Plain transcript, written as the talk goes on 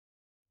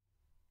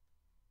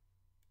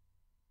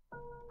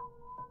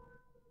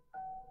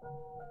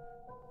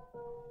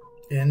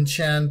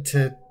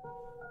enchanted,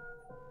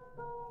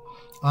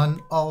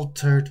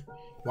 unaltered,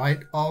 white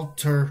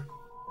altar.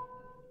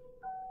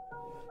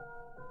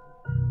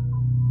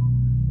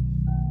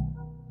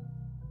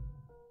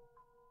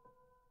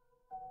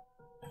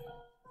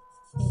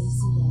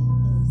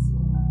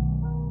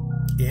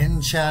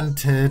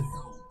 Enchanted.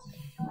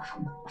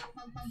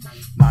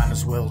 Might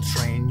as well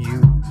train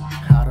you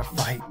how to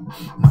fight.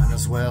 Might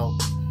as well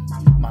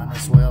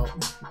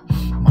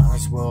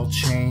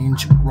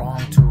change wrong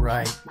to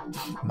right.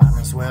 Might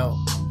as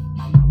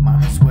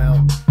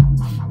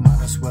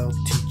well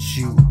teach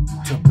you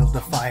to build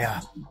a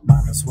fire.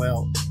 Might as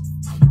well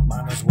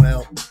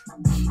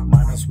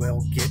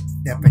get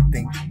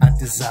everything I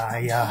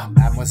desire.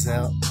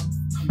 Mademoiselle,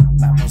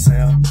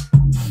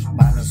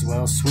 might as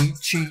well sweet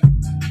cheat.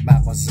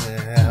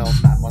 Mademoiselle,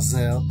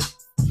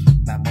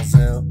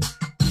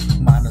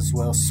 might as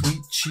well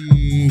sweet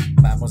cheat.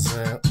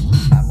 Mademoiselle,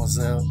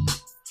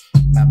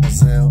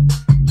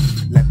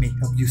 let me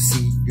help you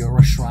see you're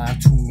a shrine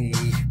to me.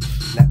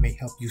 Let me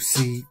help you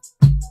see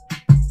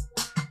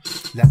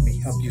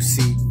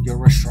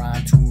you're a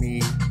shrine to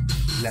me.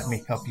 Let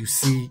me help you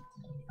see.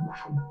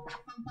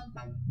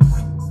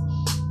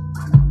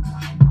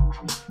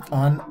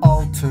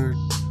 Unaltered,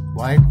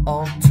 white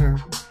altar,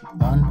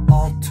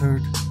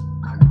 unaltered,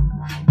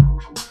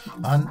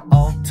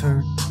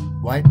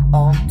 white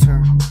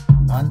altar,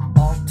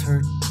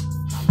 unaltered.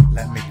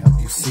 Let me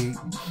help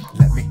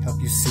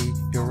you see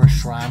you're a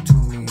shrine to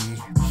me.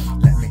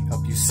 Let me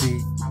help you see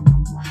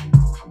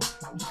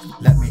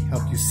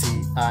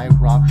I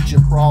rock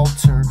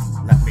Gibraltar.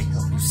 Let me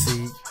help you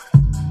see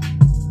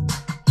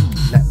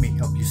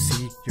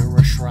you're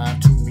a shrine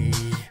to me.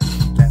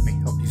 Let me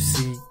help you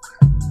see.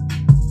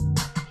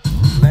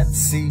 Let's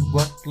see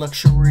what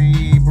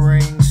luxury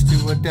brings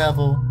to a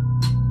devil.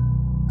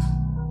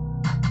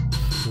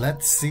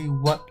 Let's see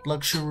what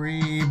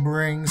luxury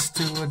brings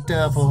to a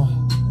devil.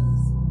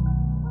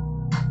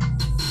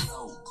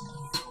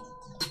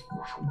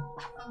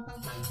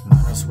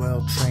 Might as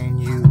well train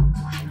you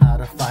how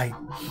to fight.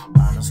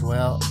 Might as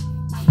well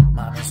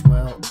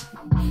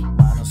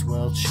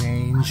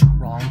change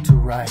wrong to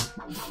right.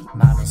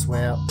 Might as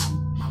well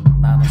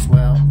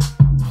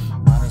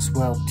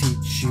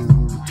teach you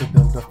to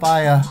build a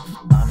fire.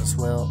 Might as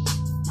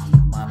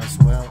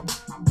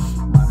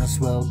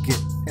well get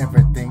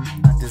everything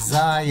I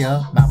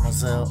desire.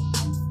 Mademoiselle,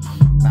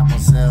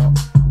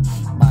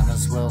 might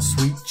as well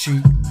sweet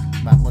cheat.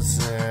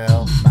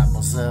 Mademoiselle,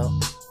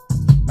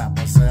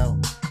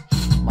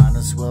 might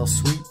as well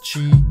sweet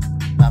cheat.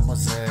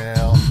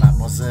 Mademoiselle,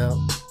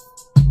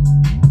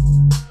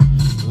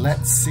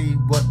 let's see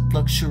what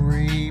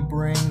luxury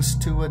brings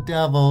to a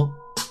devil.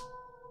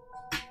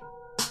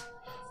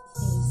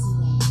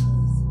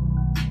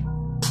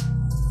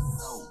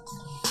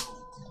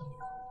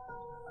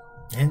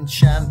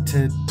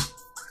 Enchanted,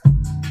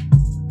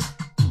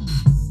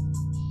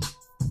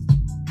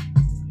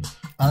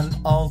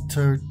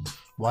 unaltered,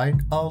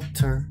 white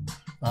altar,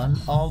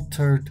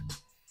 unaltered.